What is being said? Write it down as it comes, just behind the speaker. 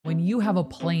you have a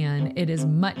plan, it is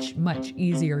much, much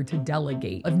easier to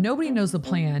delegate. If nobody knows the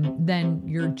plan, then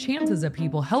your chances of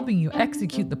people helping you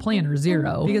execute the plan are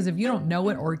zero. Because if you don't know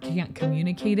it or can't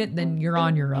communicate it, then you're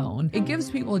on your own. It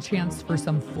gives people a chance for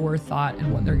some forethought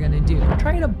in what they're gonna do.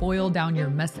 Try to boil down your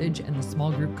message and the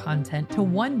small group content to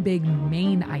one big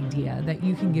main idea that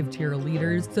you can give to your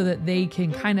leaders so that they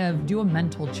can kind of do a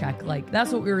mental check. Like,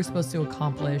 that's what we were supposed to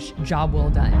accomplish. Job well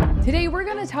done. Today, we're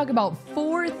gonna talk about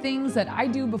 4 things that I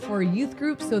do before a youth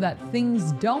group so that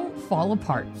things don't fall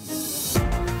apart.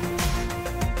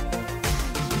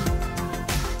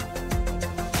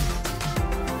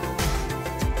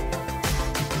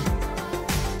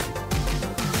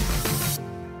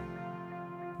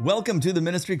 Welcome to the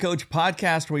Ministry Coach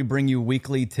Podcast, where we bring you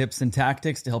weekly tips and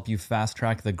tactics to help you fast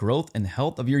track the growth and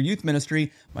health of your youth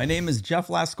ministry. My name is Jeff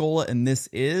Lascola, and this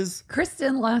is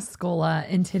Kristen Lascola.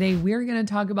 And today we're going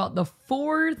to talk about the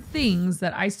 4 things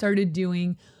that I started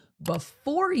doing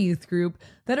before youth group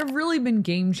that have really been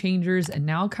game changers and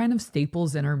now kind of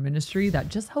staples in our ministry that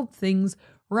just help things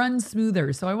run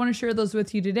smoother. So I want to share those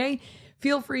with you today.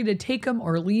 Feel free to take them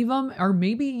or leave them, or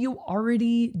maybe you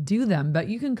already do them, but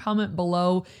you can comment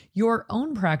below your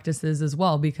own practices as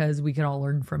well, because we can all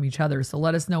learn from each other. So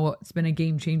let us know what's been a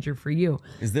game changer for you.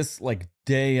 Is this like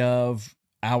day of,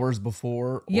 hours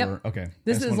before? Yep. Okay.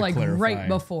 This is like right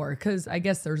before, because I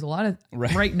guess there's a lot of,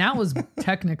 right now is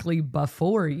technically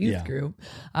before youth group,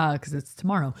 because it's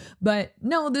tomorrow. But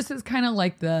no, this is kind of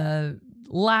like the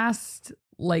last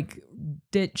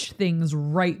ditch things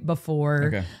right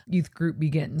before youth group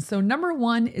begins. So number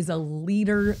 1 is a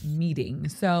leader meeting.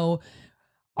 So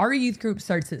our youth group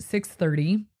starts at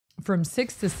 6:30. From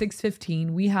 6 to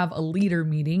 6:15, we have a leader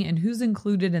meeting, and who's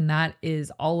included in that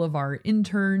is all of our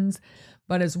interns,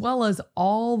 but as well as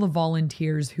all the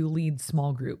volunteers who lead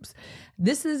small groups.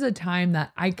 This is a time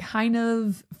that I kind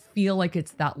of feel like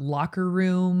it's that locker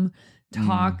room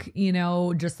talk,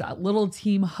 just that little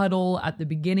team huddle at the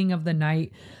beginning of the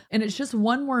night. And it's just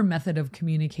one more method of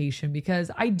communication,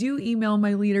 because I do email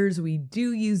my leaders. We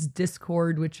do use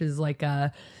Discord, which is like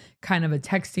a kind of a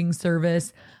texting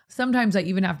service. Sometimes I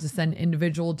even have to send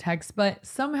individual texts, but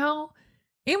somehow,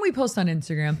 and we post on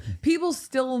Instagram, people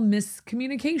still miss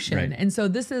communication. Right. And so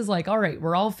this is like, all right,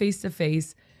 we're all face to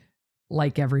face.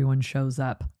 Like everyone shows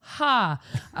up.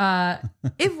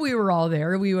 If we were all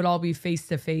there, we would all be face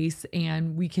to face,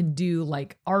 and we can do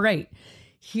like, all right,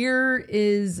 here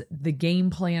is the game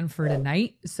plan for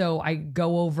tonight. So I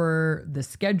go over the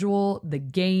schedule, the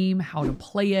game, how to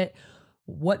play it,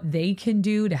 what they can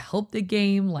do to help the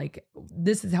game. Like,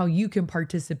 this is how you can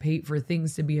participate for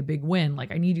things to be a big win.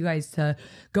 Like, I need you guys to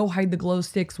go hide the glow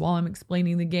sticks while I'm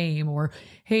explaining the game, or,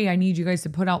 hey, I need you guys to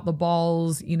put out the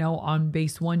balls, on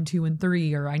base 1, 2, and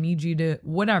 3, or I need you to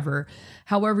whatever,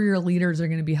 however your leaders are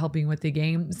going to be helping with the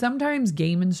game. Sometimes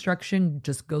game instruction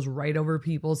just goes right over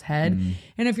people's head.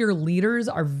 And if your leaders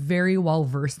are very well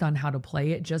versed on how to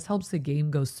play, it just helps the game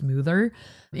go smoother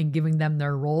in giving them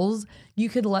their roles. You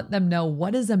could let them know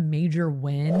what is a major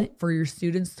win for your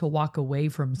students to walk away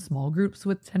from small groups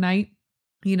with tonight.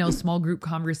 Small group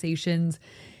conversations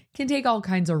can take all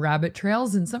kinds of rabbit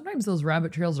trails, and sometimes those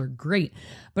rabbit trails are great.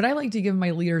 But I like to give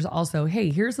my leaders also, hey,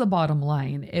 here's the bottom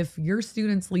line. If your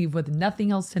students leave with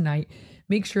nothing else tonight,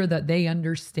 make sure that they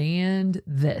understand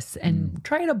this, and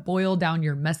try to boil down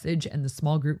your message and the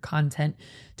small group content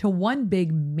to one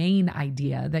big main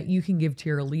idea that you can give to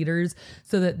your leaders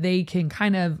so that they can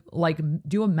kind of like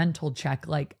do a mental check,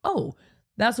 like, oh,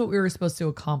 that's what we were supposed to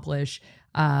accomplish.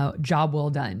 Job well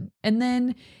done. And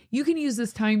then you can use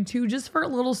this time too, just for a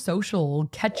little social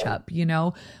catch up,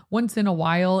 once in a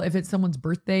while. If it's someone's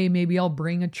birthday, maybe I'll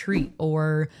bring a treat,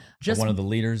 or just one of the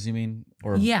leaders, you mean?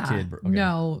 Or kid? Okay.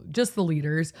 No, just the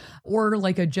leaders, or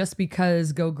like a just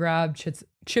because go grab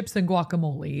chips and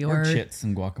guacamole, or chits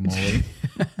and guacamole.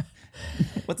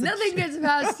 Nothing gets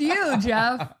past you,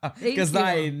 Jeff. Because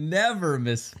I never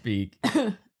misspeak.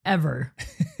 Ever.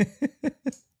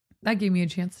 That gave me a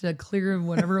chance to clear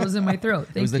whatever was in my throat.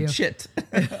 Thank you. It was a chit.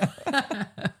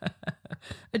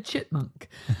 A chipmunk.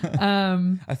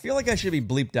 I feel like I should be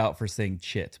bleeped out for saying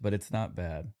chit, but it's not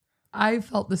bad. I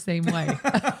felt the same way.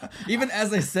 Even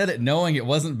as I said it, knowing it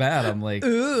wasn't bad, I'm like,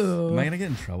 ooh. Am I going to get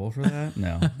in trouble for that?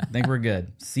 No, I think we're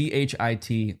good.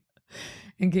 CHIT.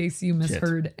 In case you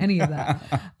misheard any of that.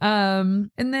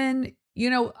 And then,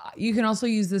 you can also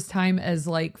use this time as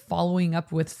like following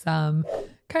up with some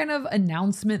kind of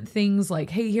announcement things like,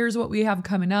 hey, here's what we have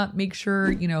coming up. Make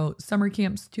sure, summer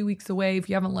camp's 2 weeks away. If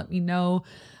you haven't let me know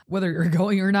whether you're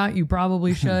going or not, you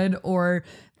probably should. Or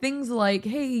things like,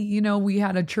 hey, we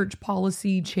had a church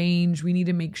policy change. We need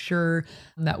to make sure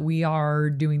that we are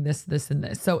doing this, this, and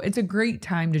this. So it's a great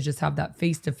time to just have that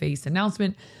face-to-face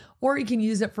announcement, or you can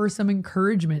use it for some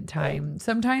encouragement time.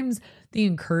 Sometimes the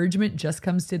encouragement just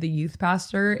comes to the youth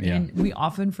pastor, and we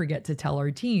often forget to tell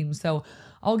our team. So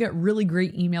I'll get really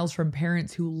great emails from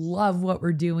parents who love what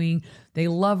we're doing. They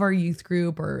love our youth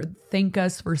group or thank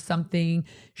us for something.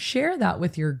 Share that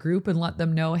with your group and let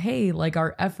them know, hey, like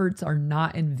our efforts are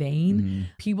not in vain.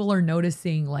 People are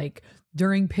noticing, like,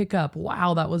 during pickup,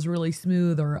 wow, that was really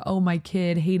smooth. Or, oh, my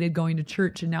kid hated going to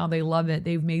church and now they love it.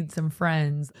 They've made some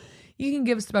friends. You can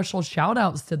give special shout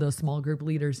outs to those small group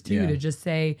leaders too, to just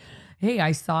say, hey,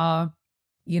 I saw,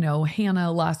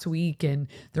 Hannah last week, and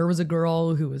there was a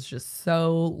girl who was just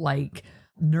so like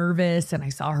nervous, and I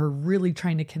saw her really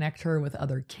trying to connect her with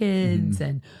other kids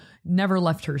and never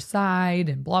left her side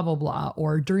and blah, blah, blah.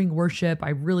 Or during worship, I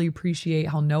really appreciate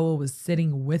how Noah was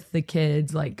sitting with the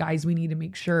kids. Like, guys, we need to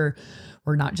make sure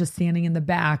we're not just standing in the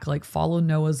back, like follow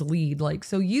Noah's lead. Like,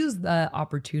 so use the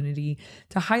opportunity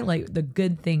to highlight the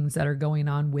good things that are going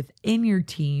on within your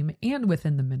team and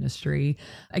within the ministry.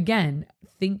 Again,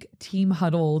 think team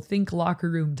huddle, think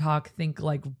locker room talk, think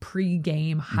like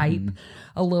pre-game hype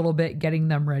a little bit, getting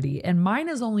them ready. And mine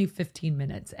is only 15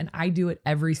 minutes and I do it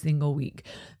every single week.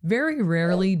 Very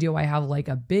rarely do I have like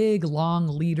a big, long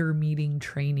leader meeting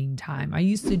training time. I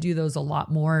used to do those a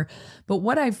lot more, but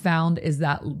what I've found is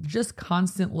that just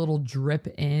constant little drip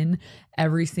in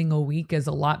every single week is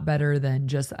a lot better than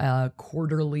just a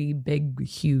quarterly big,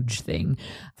 huge thing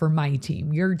for my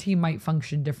team. Your team might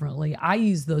function differently. I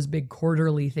use those big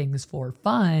quarterly things for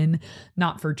fun,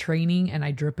 not for training. And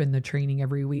I drip in the training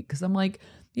every week because I'm like,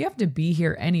 you have to be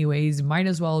here anyways. Might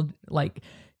as well, like,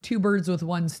 two birds with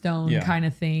one stone kind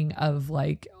of thing of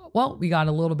like, well, we got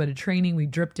a little bit of training. We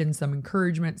dripped in some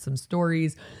encouragement, some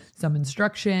stories, some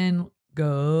instruction.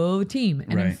 Go team.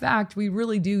 And in fact, we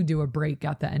really do a break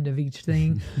at the end of each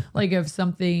thing. Like if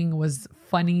something was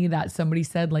funny that somebody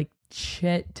said, like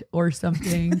chit or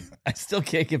something. I still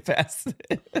can't get past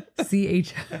it.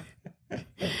 CH.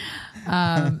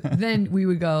 Then we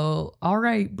would go, all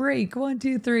right, break, 1,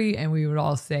 2, 3. And we would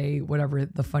all say whatever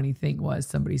the funny thing was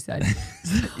somebody said.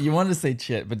 You wanted to say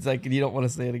chit, but it's like, you don't want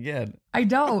to say it again. I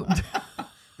don't.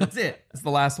 That's it. It's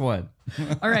the last one.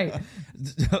 All right.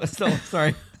 So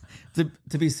sorry.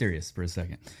 To be serious for a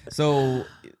second. So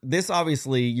this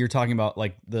obviously you're talking about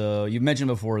like you mentioned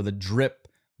before the drip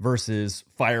versus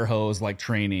fire hose like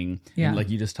training, and like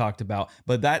you just talked about.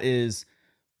 But that is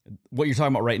what you're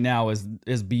talking about right now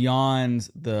is beyond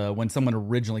when someone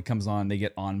originally comes on, they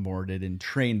get onboarded and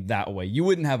trained that way. You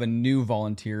wouldn't have a new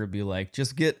volunteer be like,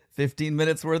 just get 15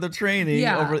 minutes worth of training.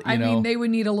 Yeah, I mean, they would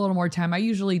need a little more time. I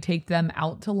usually take them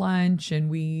out to lunch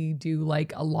and we do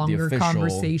like a longer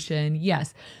conversation.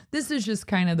 Yes, this is just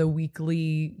kind of the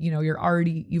weekly, you've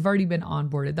already been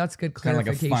onboarded. That's good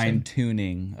clarification. Kind of like a fine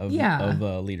tuning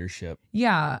of leadership.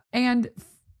 Yeah. And,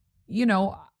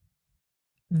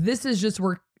 this is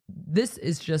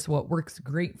just what works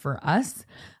great for us.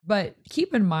 But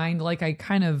keep in mind, like I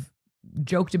kind of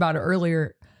joked about it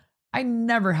earlier, I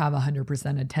never have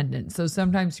 100% attendance. So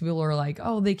sometimes people are like,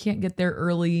 oh, they can't get there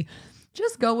early.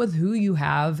 Just go with who you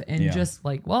have and just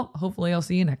like, well, hopefully I'll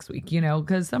see you next week,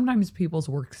 because sometimes people's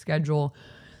work schedule,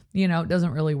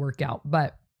 doesn't really work out.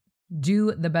 But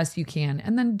do the best you can.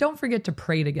 And then don't forget to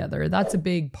pray together. That's a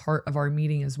big part of our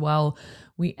meeting as well.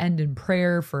 We end in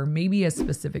prayer for maybe a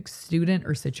specific student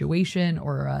or situation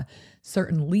or a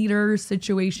certain leader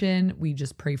situation. We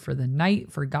just pray for the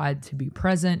night, for God to be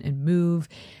present and move,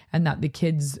 and that the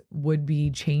kids would be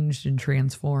changed and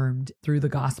transformed through the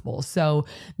gospel. So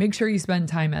make sure you spend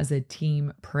time as a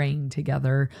team praying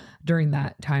together during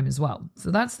that time as well.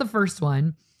 So that's the first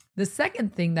one. The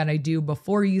second thing that I do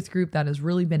before youth group that has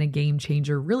really been a game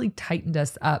changer, really tightened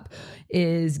us up,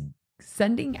 is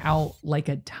sending out like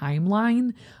a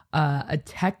timeline, a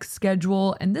tech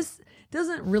schedule. And this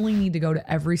doesn't really need to go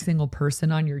to every single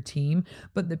person on your team,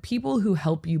 but the people who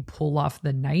help you pull off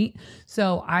the night.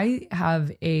 So our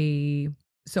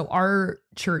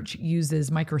church uses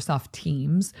Microsoft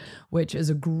Teams, which is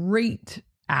a great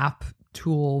app,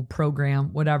 tool,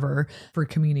 program, whatever, for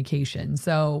communication.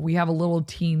 So we have a little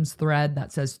Teams thread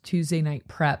that says Tuesday night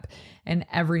prep, and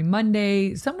every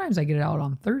Monday, sometimes I get it out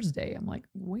on Thursday. I'm like,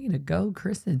 way to go,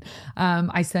 Kristen.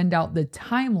 I send out the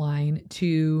timeline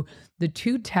to the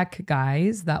 2 tech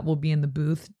guys that will be in the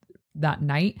booth that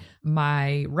night.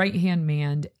 My right-hand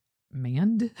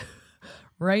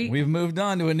right? We've moved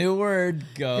on to a new word.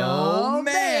 Go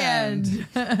man.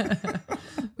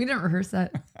 We didn't rehearse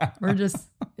that. We're just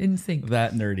in sync.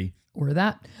 That nerdy. Or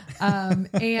that.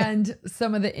 And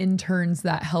some of the interns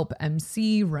that help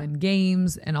MC, run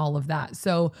games, and all of that.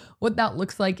 So what that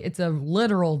looks like, it's a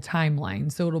literal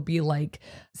timeline. So it'll be like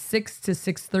 6 to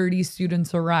 6:30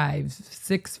 students arrive,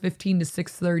 6:15 to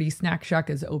 6:30 snack shack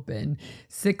is open,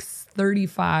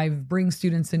 6:35 bring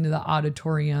students into the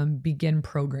auditorium, begin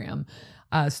program.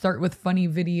 Start with funny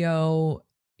video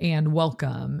and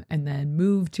welcome, and then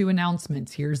move to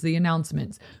announcements. Here's the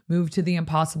announcements. Move to the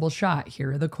impossible shot.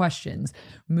 Here are the questions.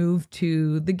 Move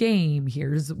to the game.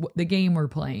 Here's the game we're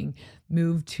playing.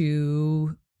 Move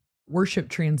to worship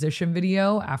transition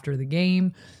video after the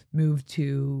game. Move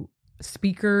to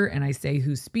speaker, and I say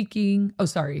who's speaking. Oh,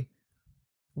 sorry.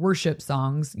 Worship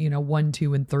songs, 1,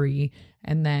 2, and 3.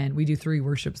 And then we do 3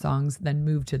 worship songs, then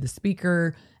move to the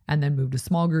speaker, and then move to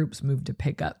small groups, move to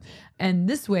pickup. And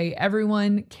this way,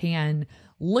 everyone can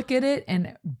look at it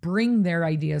and bring their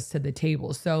ideas to the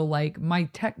table. So like my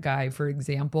tech guy, for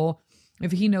example,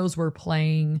 if he knows we're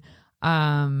playing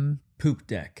Poop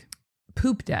Deck,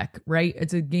 right?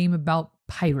 It's a game about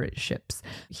pirate ships.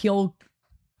 He'll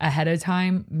ahead of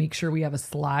time make sure we have a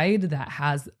slide that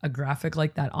has a graphic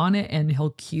like that on it, and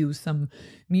he'll cue some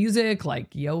music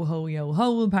like yo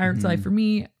ho pirate's life for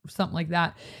me, something like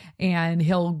that, and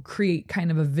he'll create kind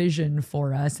of a vision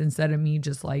for us instead of me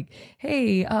just like,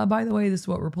 hey, by the way, this is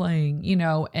what we're playing,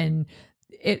 and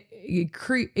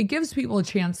it gives people a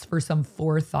chance for some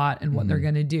forethought in what they're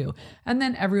going to do. And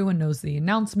then everyone knows the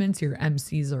announcements, your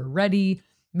MCs are ready.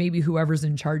 Maybe whoever's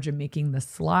in charge of making the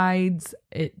slides,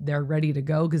 they're ready to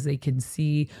go because they can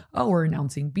see, oh, we're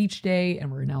announcing beach day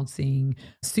and we're announcing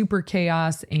super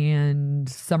chaos and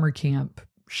summer camp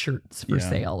shirts for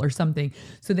sale or something.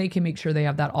 So they can make sure they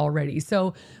have that all ready.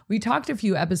 So we talked a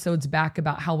few episodes back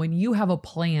about how when you have a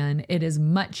plan, it is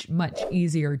much, much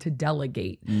easier to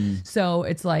delegate. So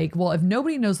it's like, well, if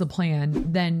nobody knows the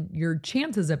plan, then your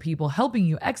chances of people helping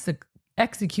you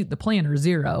execute the plan are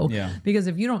zero. Because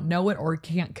if you don't know it or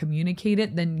can't communicate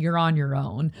it, then you're on your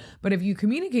own. But if you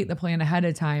communicate the plan ahead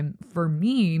of time, for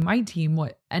me, my team,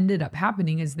 what ended up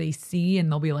happening is they see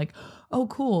and they'll be like, oh,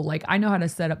 cool. Like I know how to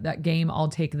set up that game. I'll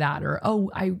take that. Or,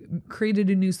 oh, I created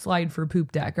a new slide for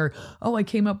Poop Deck. Or, oh, I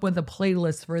came up with a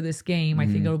playlist for this game. I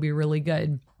think it'll be really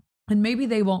good. And maybe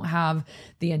they won't have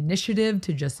the initiative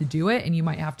to just do it and you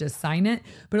might have to assign it,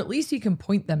 but at least you can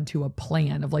point them to a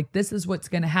plan of like, this is what's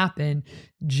going to happen.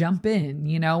 Jump in,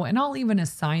 and I'll even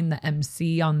assign the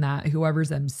MC on that.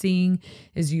 Whoever's MCing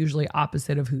is usually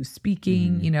opposite of who's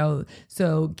speaking,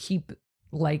 so keep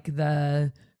like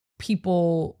the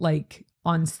people like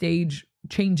on stage,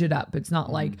 change it up. It's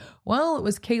not like, well, it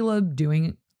was Caleb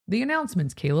doing the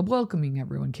announcements, Caleb welcoming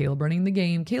everyone, Caleb running the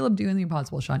game, Caleb doing the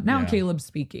impossible shot. Now Caleb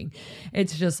speaking.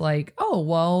 It's just like, oh,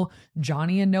 well,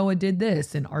 Johnny and Noah did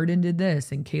this and Arden did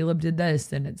this and Caleb did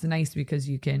this. And it's nice because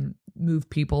you can move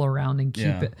people around and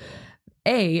keep it.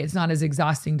 It's not as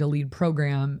exhausting to lead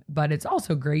program, but it's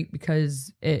also great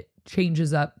because it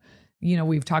changes up.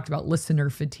 We've talked about listener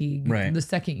fatigue. Right. The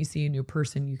second you see a new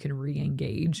person, you can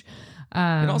re-engage.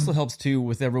 It also helps too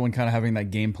with everyone kind of having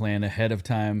that game plan ahead of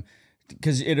time,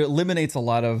 because it eliminates a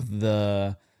lot of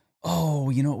the,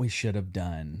 what we should have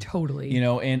done. Totally.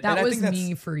 And that I was think that's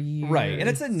me for years. Right. And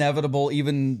it's inevitable.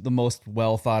 Even the most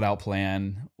well thought out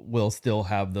plan will still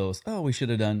have those, we should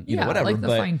have done, whatever. Like the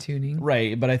fine tuning.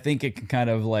 Right. But I think it can kind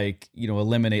of like,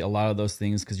 eliminate a lot of those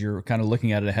things because you're kind of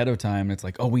looking at it ahead of time. And it's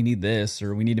like, we need this,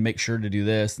 or we need to make sure to do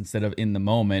this, instead of in the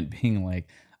moment being like,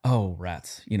 oh,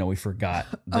 rats, we forgot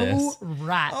this. Oh,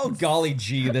 rats. Oh, golly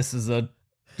gee, this is a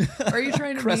Are you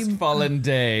trying to crestfallen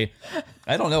day?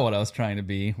 I don't know what I was trying to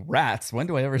be. Rats. When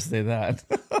do I ever say that?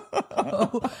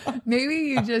 Maybe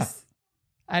you just,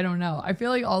 I don't know. I feel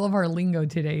like all of our lingo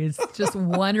today is just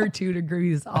 1 or 2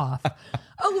 degrees off.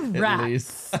 Oh,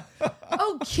 rats.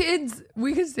 Oh, kids.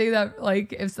 We could say that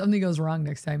like if something goes wrong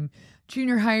next time.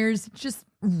 Junior hires, just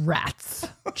rats.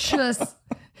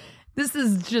 This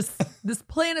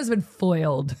plan has been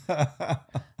foiled.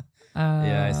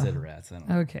 Yeah, I said rats. I don't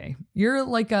know. Okay. You're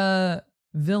like a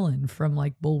villain from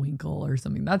like Bullwinkle or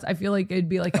something. I feel like it'd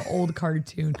be like an old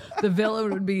cartoon. The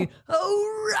villain would be,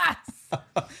 oh, rats.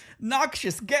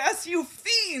 Noxious gas, you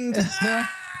fiend.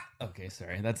 Okay,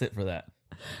 sorry. That's it for that.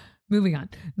 Moving on.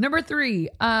 Number 3,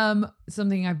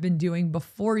 something I've been doing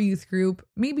before youth group.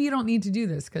 Maybe you don't need to do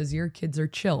this because your kids are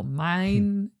chill.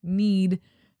 Mine need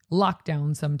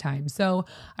lockdown sometimes. So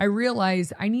I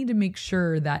realized I need to make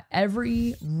sure that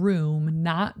every room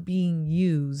not being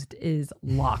used is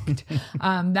locked.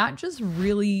 That just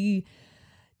really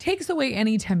takes away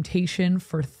any temptation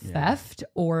for theft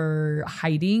or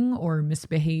hiding or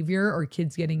misbehavior or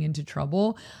kids getting into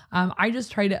trouble. I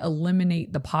just try to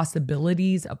eliminate the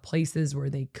possibilities of places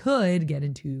where they could get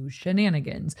into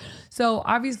shenanigans. So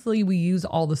obviously we use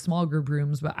all the small group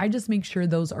rooms, but I just make sure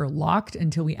those are locked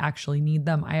until we actually need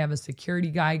them. I have a security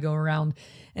guy go around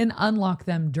and unlock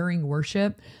them during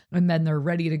worship, and then they're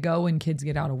ready to go when kids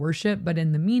get out of worship. But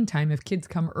in the meantime, if kids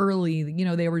come early,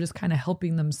 they were just kind of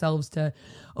helping themselves to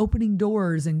opening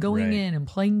doors and going in and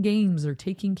playing games or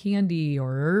taking candy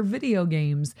or video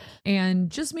games, and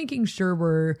just making sure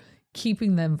we're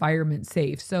keeping the environment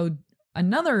safe. So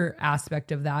another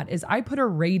aspect of that is I put a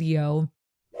radio.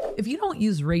 If you don't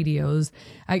use radios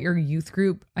at your youth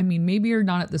group, I mean, maybe you're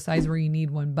not at the size where you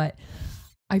need one, but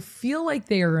I feel like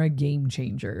they are a game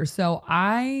changer. So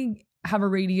I have a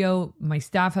radio, my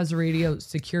staff has a radio,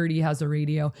 security has a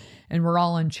radio, and we're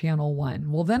all on channel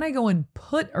 1. Well, then I go and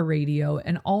put a radio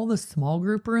in all the small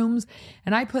group rooms,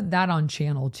 and I put that on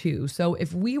channel 2. So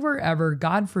if we were ever,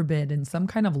 God forbid, in some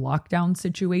kind of lockdown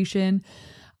situation,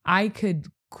 I could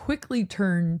quickly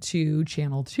turn to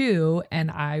channel 2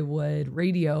 and I would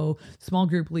radio small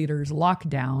group leaders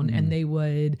lockdown, and they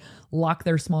would lock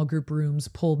their small group rooms,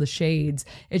 pull the shades.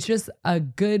 It's just a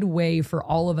good way for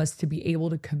all of us to be able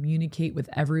to communicate with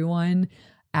everyone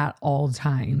at all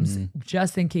times,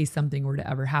 just in case something were to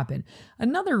ever happen.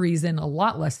 Another reason, a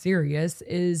lot less serious,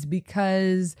 is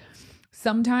because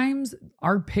sometimes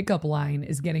our pickup line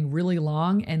is getting really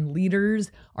long and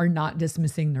leaders are not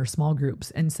dismissing their small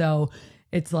groups. And so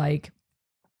it's like,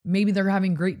 maybe they're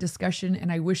having great discussion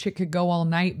and I wish it could go all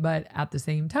night, but at the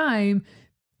same time,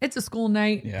 it's a school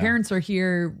night. Parents are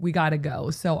here. We got to go.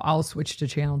 So I'll switch to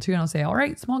channel 2 and I'll say, all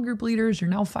right, small group leaders, you're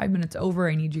now 5 minutes over.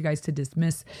 I need you guys to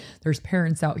dismiss. There's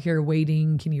parents out here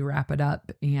waiting. Can you wrap it up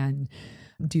and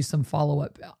do some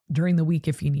follow-up during the week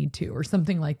if you need to, or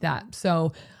something like that.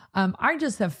 So I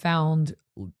just have found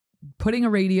putting a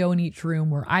radio in each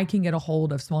room where I can get a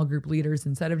hold of small group leaders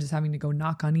instead of just having to go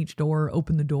knock on each door,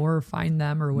 open the door, find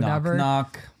them or whatever.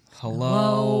 Knock.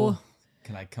 Hello.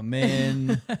 Can I come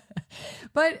in?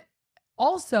 But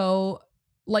also,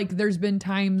 like, there's been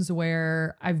times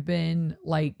where I've been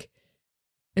like,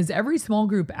 is every small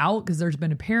group out? Because there's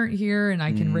been a parent here and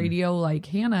I can radio like,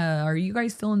 Hannah, are you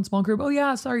guys still in small group? Oh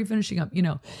yeah, sorry, finishing up,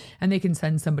 and they can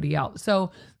send somebody out.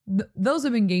 So those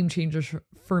have been game changers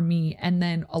for me. And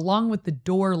then along with the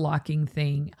door locking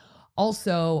thing,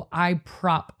 also I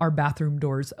prop our bathroom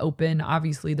doors open.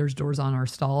 Obviously there's doors on our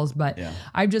stalls, but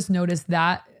I've just noticed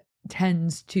that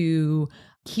tends to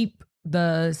keep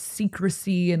the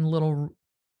secrecy and little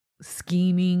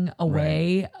scheming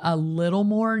away a little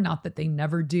more. Not that they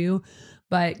never do,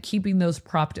 but keeping those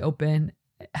propped open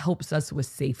helps us with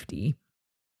safety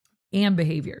and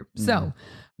behavior. So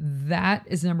that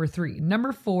is number 3.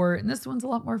 Number 4, and this one's a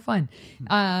lot more fun.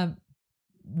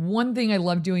 One thing I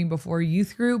love doing before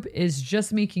youth group is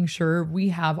just making sure we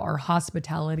have our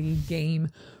hospitality game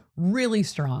really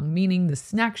strong, meaning the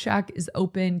snack shack is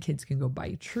open. Kids can go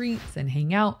buy treats and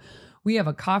hang out. We have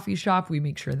a coffee shop. We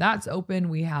make sure that's open.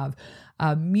 We have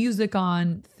music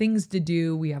on, things to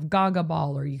do. We have Gaga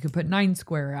Ball, or you could put 9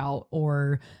 Square out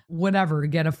or whatever,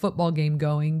 get a football game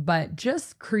going. But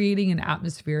just creating an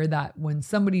atmosphere that when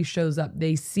somebody shows up,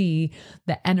 they see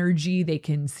the energy, they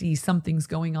can see something's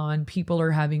going on. People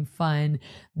are having fun.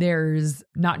 There's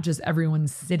not just everyone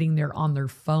sitting there on their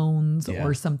phones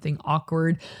or something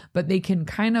awkward, but they can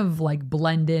kind of like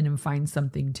blend in and find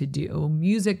something to do.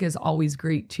 Music is always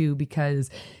great too, because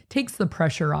it takes the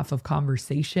pressure off of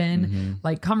conversation.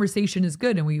 Like, conversation is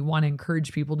good and we want to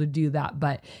encourage people to do that,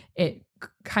 but it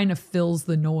kind of fills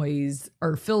the noise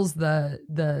or fills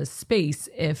the space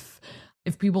if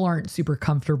people aren't super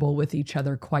comfortable with each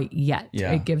other quite yet.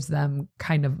 It gives them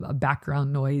kind of a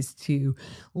background noise to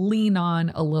lean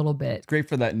on a little bit. It's great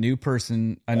for that new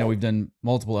person. I know we've done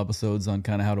multiple episodes on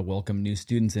kind of how to welcome new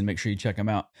students in. Make sure you check them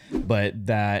out. But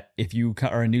that if you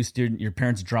are a new student, your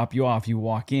parents drop you off, you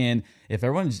walk in. If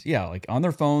everyone's like on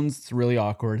their phones, it's really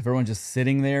awkward. If everyone's just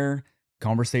sitting there,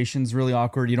 conversation's really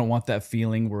awkward. You don't want that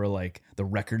feeling where like the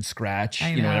record scratch,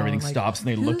 and everything like, stops and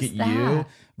they look at you.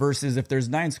 Versus if there's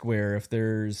 9 Square, if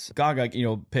there's Gaga,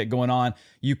 pit going on,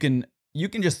 you can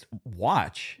just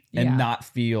watch and not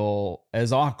feel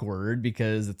as awkward,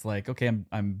 because it's like, okay,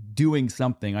 I'm doing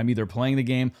something. I'm either playing the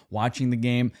game, watching the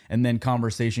game, and then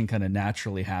conversation kind of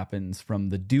naturally happens from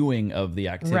the doing of the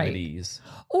activities.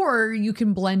 Right. Or you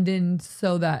can blend in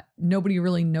so that nobody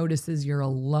really notices you're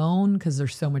alone because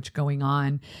there's so much going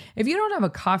on. If you don't have a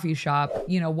coffee shop,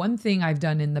 one thing I've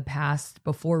done in the past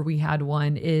before we had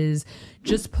one is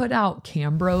just put out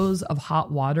Cambros of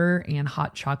hot water and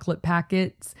hot chocolate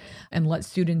packets and and let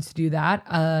students do that.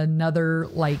 Another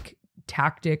like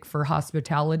tactic for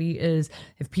hospitality is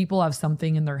if people have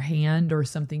something in their hand or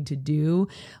something to do,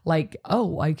 like,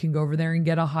 oh, I can go over there and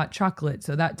get a hot chocolate.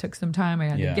 So that took some time. I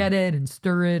had to get it and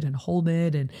stir it and hold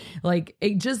it. And like,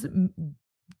 it just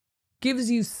gives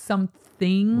you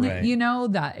something, you know,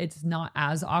 that it's not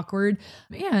as awkward.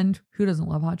 And who doesn't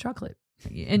love hot chocolate?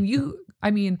 And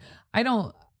I mean,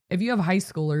 if you have high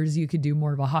schoolers, you could do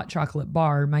more of a hot chocolate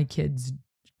bar. My kids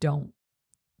don't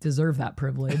deserve that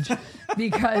privilege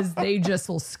because they just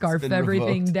will scarf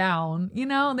everything down. You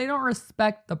know, they don't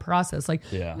respect the process. Like,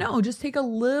 no, just take a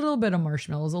little bit of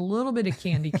marshmallows, a little bit of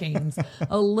candy canes,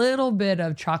 a little bit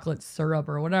of chocolate syrup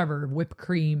or whatever, whipped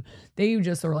cream. They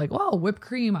just are like, well, whipped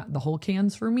cream, the whole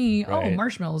can's for me. Oh,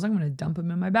 marshmallows, I'm going to dump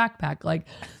them in my backpack. Like,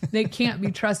 they can't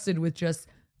be trusted with just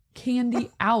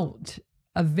candy out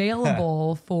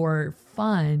available for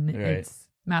fun. It's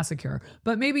massacre,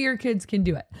 but maybe your kids can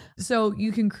do it. So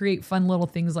you can create fun little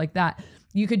things like that.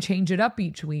 You could change it up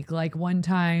each week. Like one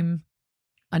time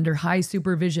under high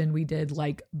supervision, we did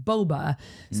like boba.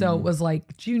 So it was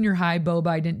like junior high boba.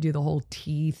 I didn't do the whole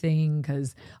tea thing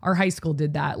because our high school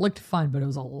did that. It looked fun, but it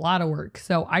was a lot of work.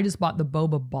 So I just bought the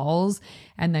boba balls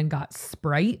and then got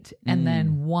Sprite and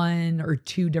then 1 or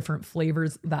 2 different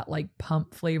flavors, that like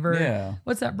pump flavor. Yeah.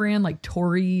 What's that brand? Like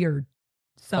Tory or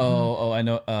something. Oh, I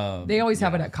know. They always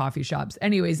have it at coffee shops.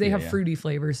 Anyways, they have fruity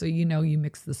flavor. So, you know, you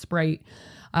mix the Sprite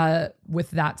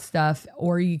with that stuff,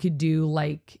 or you could do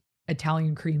like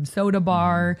Italian cream soda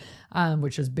bar,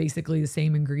 which is basically the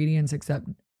same ingredients, except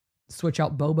switch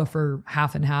out boba for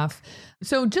half and half.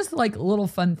 So just like little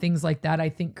fun things like that, I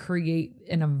think create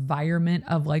an environment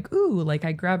of like, ooh, like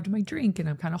I grabbed my drink and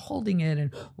I'm kind of holding it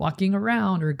and walking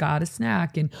around, or got a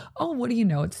snack and, oh, what do you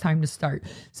know? It's time to start.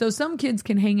 So some kids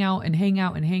can hang out and hang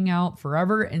out and hang out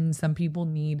forever. And some people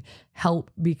need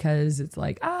help because it's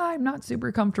like, I'm not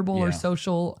super comfortable or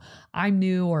social. I'm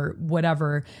new or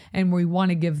whatever. And we want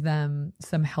to give them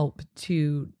some help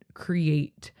to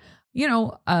create, you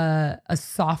know, a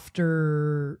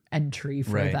softer entry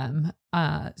for them.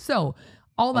 So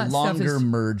all that stuff is a longer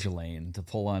merge lane to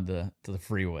pull onto the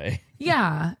freeway.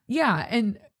 Yeah.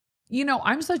 And you know,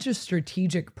 I'm such a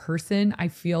strategic person. I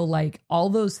feel like all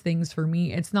those things for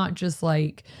me, it's not just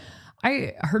like,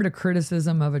 I heard a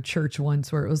criticism of a church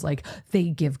once where it was like, they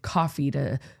give coffee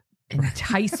to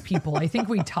entice people. I think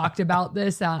we talked about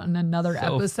this on another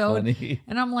episode. Funny.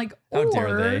 And I'm like,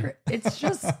 or it's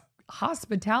just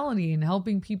hospitality and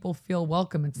helping people feel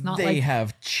welcome. It's not they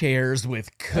have chairs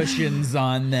with cushions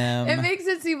on them. It makes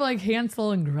it seem like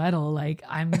Hansel and Gretel, like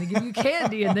I'm going to give you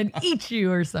candy and then eat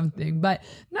you or something. But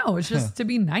no, it's just to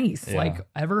be nice. Like,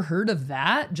 ever heard of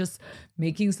that? Just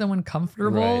making someone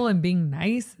comfortable and being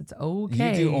nice. It's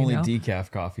okay. You do only decaf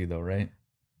coffee though, right?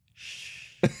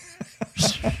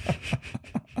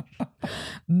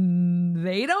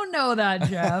 They don't know that,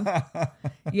 Jeff.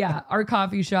 Yeah, our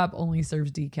coffee shop only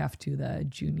serves decaf to the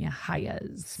junior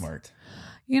highers. Smart.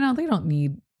 You know, they don't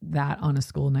need that on a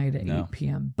school night at 8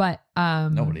 p.m. But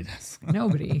nobody does.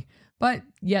 Nobody. But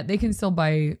yeah, they can still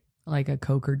buy like a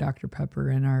Coke or Dr. Pepper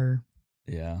in our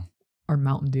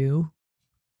Mountain Dew.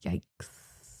 Yikes.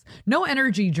 No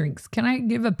energy drinks. Can I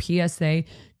give a PSA?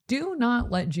 Do not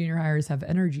let junior hires have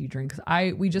energy drinks.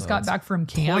 We just got back from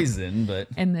camp. Poison, but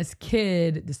and this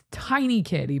tiny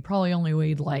kid, he probably only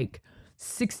weighed like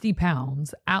 60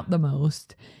 pounds at the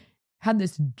most, had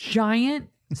this giant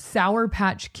Sour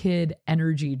Patch Kid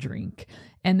energy drink,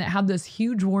 and that had this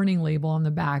huge warning label on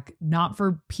the back, not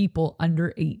for people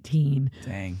under 18.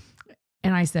 Dang.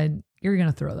 And I said, "You're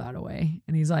gonna throw that away?"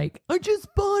 And he's like, "I just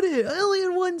bought it. I only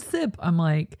had 1 sip." I'm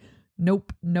like,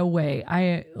 nope, no way.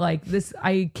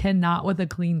 I cannot with a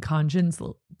clean conscience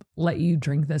let you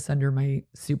drink this under my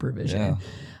supervision. Yeah.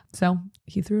 So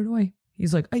he threw it away.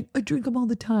 He's like, I drink them all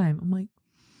the time. I'm like,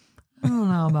 I don't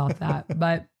know about that,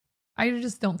 but I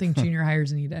just don't think junior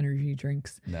hires need energy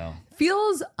drinks. No.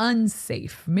 Feels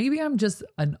unsafe. Maybe I'm just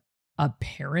a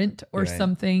parent or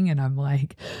something, and I'm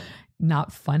like,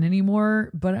 not fun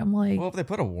anymore. But I'm like, well, if they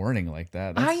put a warning like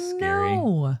that, that's scary.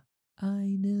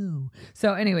 I know.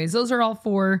 So anyways, those are all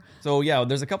 4. So yeah,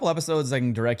 there's a couple episodes I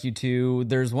can direct you to.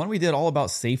 There's one we did all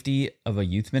about safety of a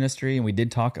youth ministry. And we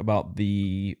did talk about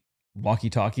the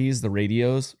walkie-talkies, the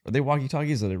radios. Are they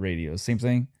walkie-talkies or the radios? Same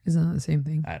thing? Isn't that the same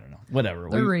thing? I don't know. Whatever.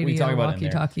 We talk about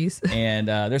walkie-talkies. And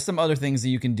there's some other things that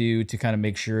you can do to kind of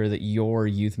make sure that your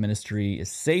youth ministry is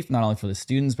safe, not only for the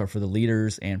students, but for the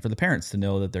leaders and for the parents to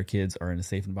know that their kids are in a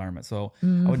safe environment. So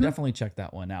I would definitely check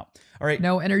that one out. All right.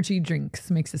 No energy drinks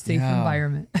makes a safe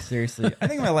environment. Seriously. I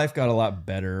think my life got a lot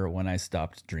better when I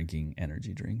stopped drinking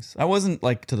energy drinks. I wasn't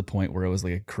like to the point where it was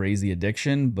like a crazy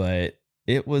addiction, but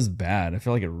It was bad. I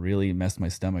feel like it really messed my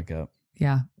stomach up.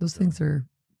 Yeah, those things are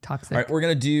toxic. All right, we're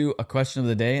going to do a question of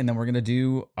the day, and then we're going to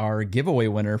do our giveaway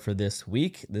winner for this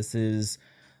week. This is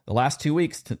the last 2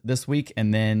 weeks this week,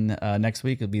 and then next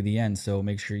week will be the end. So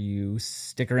make sure you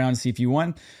stick around and see if you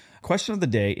won. Question of the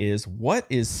day is, what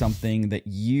is something that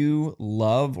you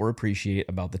love or appreciate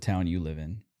about the town you live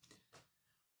in?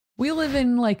 We live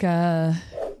in like a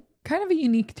kind of a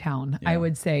unique town, Yeah. I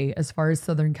would say, as far as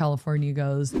Southern California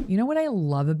goes. You know what I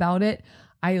love about it?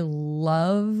 I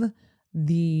love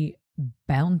the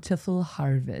bountiful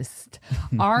harvest.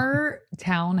 Our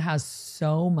town has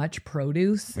so much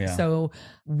produce. Yeah. So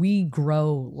we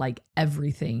grow like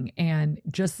everything. And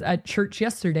just at church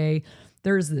yesterday,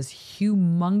 there's this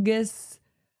humongous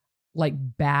like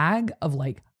bag of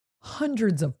like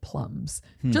hundreds of plums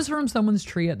just from someone's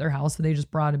tree at their house. So they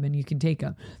just brought them and you can take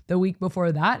them. The week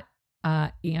before that,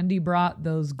 Andy brought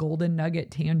those golden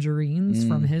nugget tangerines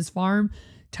from his farm.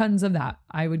 Tons of that.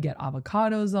 I would get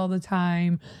avocados all the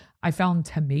time. I found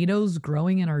tomatoes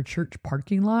growing in our church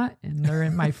parking lot and they're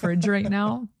in my fridge right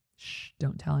now. Shh,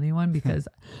 don't tell anyone because,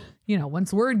 you know,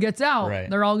 once word gets out, Right.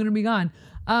 they're all going to be gone.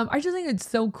 I just think it's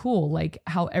so cool. Like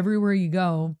how everywhere you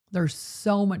go, there's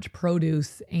so much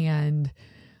produce and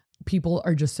people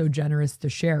are just so generous to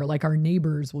share. Like our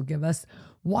neighbors will give us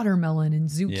watermelon and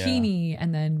zucchini,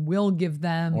 and then we'll give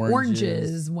them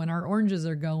oranges when our oranges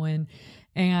are going.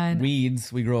 And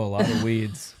weeds. We grow a lot of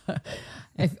weeds.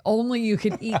 if only you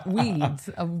could eat weeds,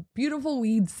 a beautiful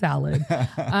weed salad.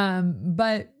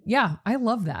 But yeah, I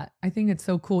love that. I think it's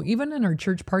so cool. Even in our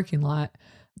church parking lot,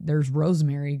 there's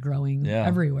rosemary growing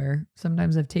everywhere.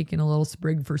 Sometimes I've taken a little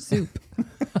sprig for soup.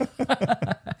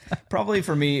 Probably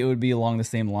for me, it would be along the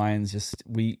same lines. Just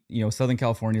Southern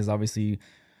California is obviously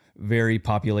very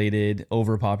populated,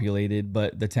 overpopulated,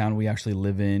 but the town we actually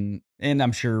live in, and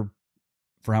I'm sure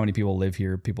for how many people live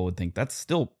here, people would think that's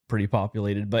still pretty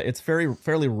populated, but it's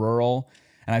fairly rural.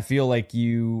 And I feel like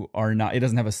it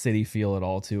doesn't have a city feel at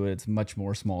all to it. It's much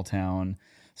more small town.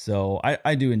 So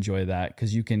I do enjoy that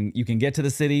because you can get to the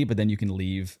city, but then you can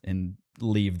leave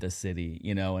the city,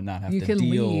 and not have to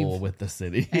deal with the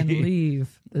city. And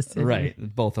leave the city. Right.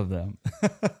 Both of them.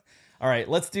 All right,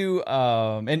 let's do,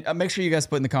 and make sure you guys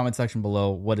put in the comment section below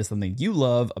what is something you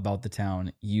love about the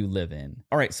town you live in.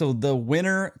 All right, so the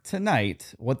winner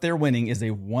tonight, what they're winning is a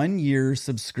 1-year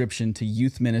subscription to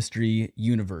Youth Ministry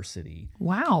University.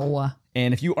 Wow.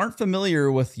 And if you aren't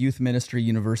familiar with Youth Ministry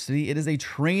University, it is a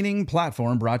training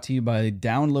platform brought to you by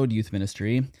Download Youth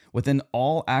Ministry. With an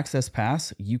all-access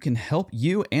pass, you can help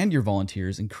you and your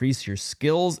volunteers increase your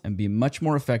skills and be much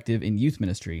more effective in youth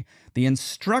ministry. The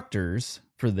instructors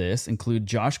for this include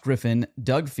Josh Griffin,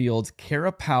 Doug Fields,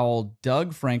 Kara Powell,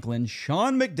 Doug Franklin,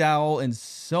 Sean McDowell, and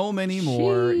so many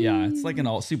more. Yeah, it's like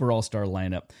an super all-star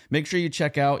lineup. Make sure you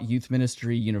check out Youth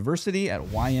Ministry University at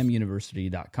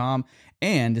ymuniversity.com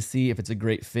and to see if it's a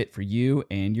great fit for you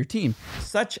and your team.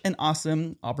 Such an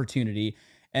awesome opportunity.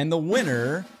 And the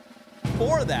winner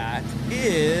for that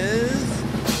is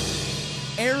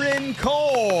Aaron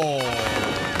Cole.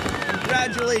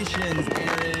 Congratulations,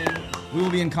 Aaron. We will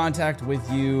be in contact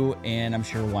with you, and I'm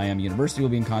sure YM University will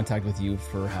be in contact with you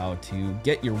for how to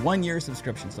get your 1-year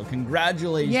subscription. So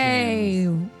congratulations.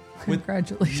 Yay.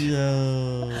 Congratulations.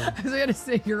 Yeah. I was going to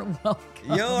say you're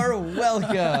welcome. You're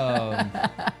welcome.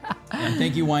 And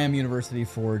thank you, YM University,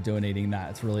 for donating that.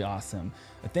 It's really awesome.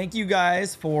 Thank you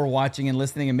guys for watching and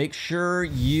listening, and make sure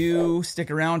you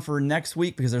stick around for next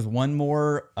week because there's one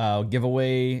more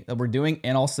giveaway that we're doing,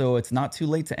 and also it's not too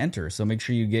late to enter, so make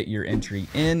sure you get your entry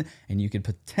in and you could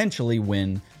potentially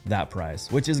win that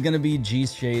prize, which is going to be G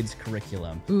Shade's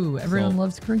curriculum. Ooh, everyone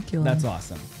loves curriculum. That's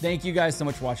awesome. Thank you guys so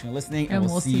much for watching and listening, and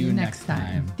we'll see you next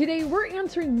time. Today we're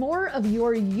answering more of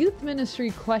your youth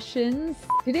ministry questions.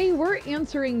 Today we're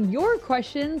answering your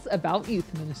questions about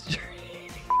youth ministry.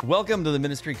 Welcome to the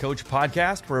Ministry Coach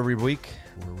Podcast, where every week.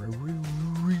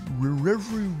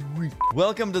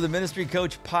 Welcome to the Ministry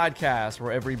Coach Podcast,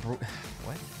 where every.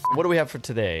 What do we have for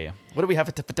today? What do we have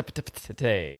for today?